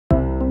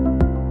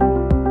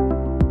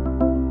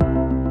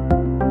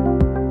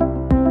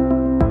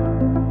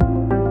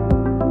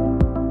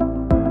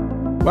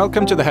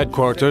Welcome to the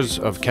headquarters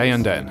of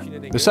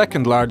K&N, the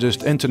second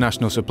largest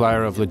international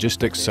supplier of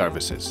logistics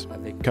services,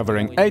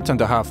 covering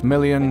 8.5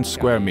 million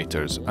square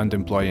meters and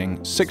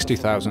employing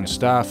 60,000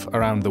 staff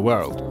around the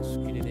world.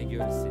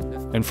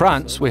 In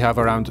France, we have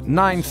around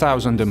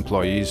 9,000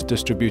 employees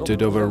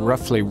distributed over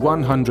roughly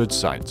 100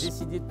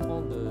 sites.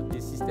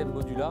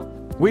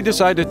 We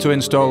decided to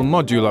install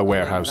modular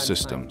warehouse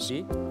systems.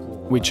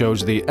 We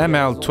chose the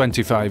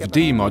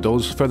ML25D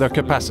models for their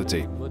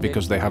capacity,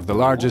 because they have the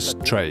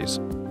largest trays.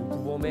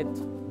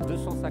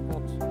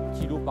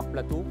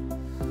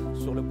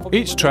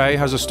 Each tray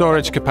has a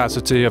storage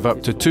capacity of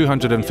up to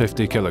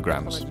 250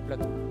 kilograms.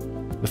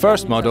 The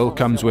first model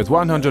comes with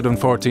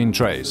 114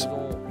 trays,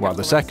 while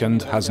the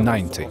second has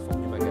 90.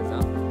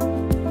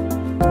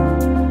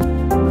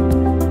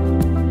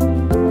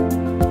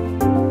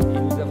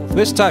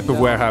 This type of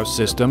warehouse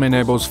system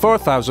enables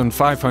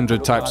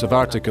 4,500 types of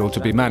article to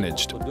be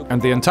managed,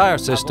 and the entire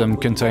system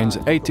contains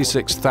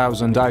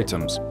 86,000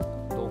 items.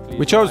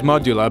 We chose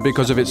modular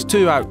because of its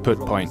two output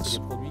points,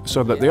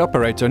 so that the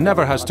operator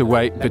never has to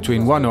wait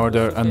between one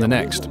order and the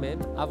next.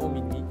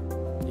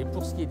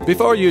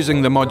 Before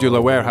using the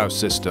modular warehouse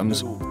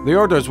systems, the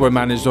orders were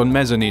managed on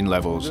mezzanine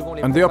levels,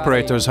 and the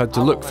operators had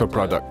to look for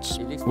products,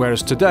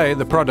 whereas today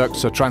the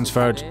products are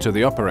transferred to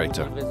the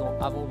operator.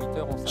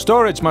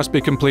 Storage must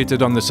be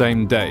completed on the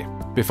same day,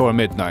 before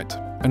midnight,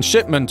 and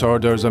shipment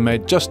orders are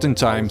made just in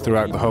time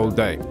throughout the whole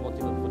day.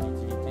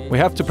 We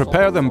have to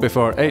prepare them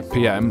before 8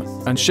 p.m,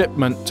 and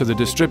shipment to the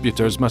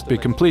distributors must be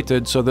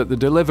completed so that the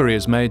delivery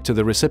is made to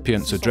the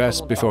recipient's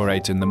address before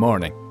 8 in the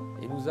morning.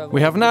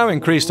 We have now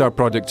increased our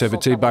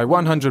productivity by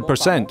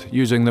 100%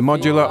 using the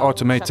modular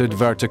automated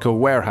vertical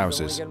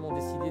warehouses.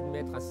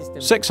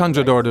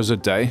 600 orders a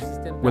day,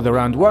 with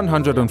around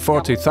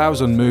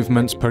 140,000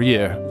 movements per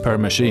year per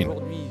machine.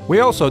 We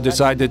also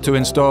decided to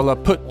install a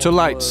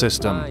put-to-light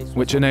system,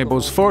 which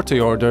enables 40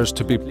 orders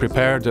to be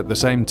prepared at the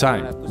same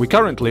time. We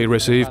currently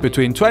receive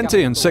between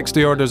 20 and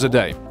 60 orders a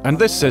day, and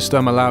this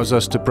system allows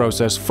us to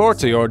process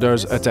 40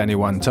 orders at any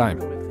one time.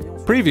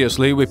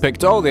 Previously, we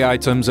picked all the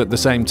items at the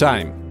same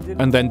time,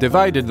 and then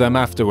divided them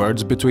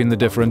afterwards between the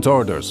different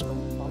orders.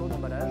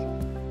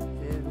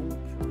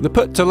 The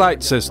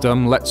put-to-light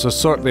system lets us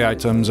sort the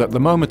items at the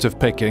moment of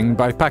picking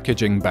by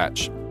packaging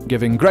batch,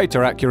 giving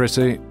greater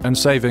accuracy and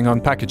saving on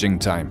packaging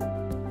time.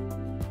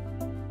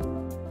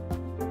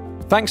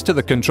 Thanks to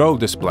the control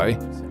display,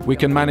 we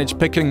can manage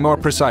picking more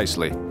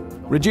precisely,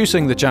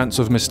 reducing the chance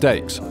of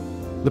mistakes.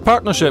 The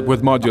partnership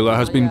with Modula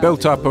has been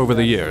built up over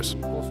the years.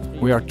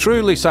 We are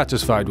truly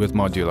satisfied with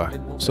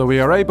Modula, so we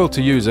are able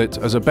to use it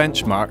as a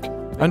benchmark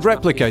and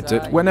replicate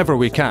it whenever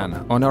we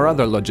can on our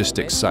other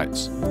logistics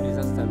sites.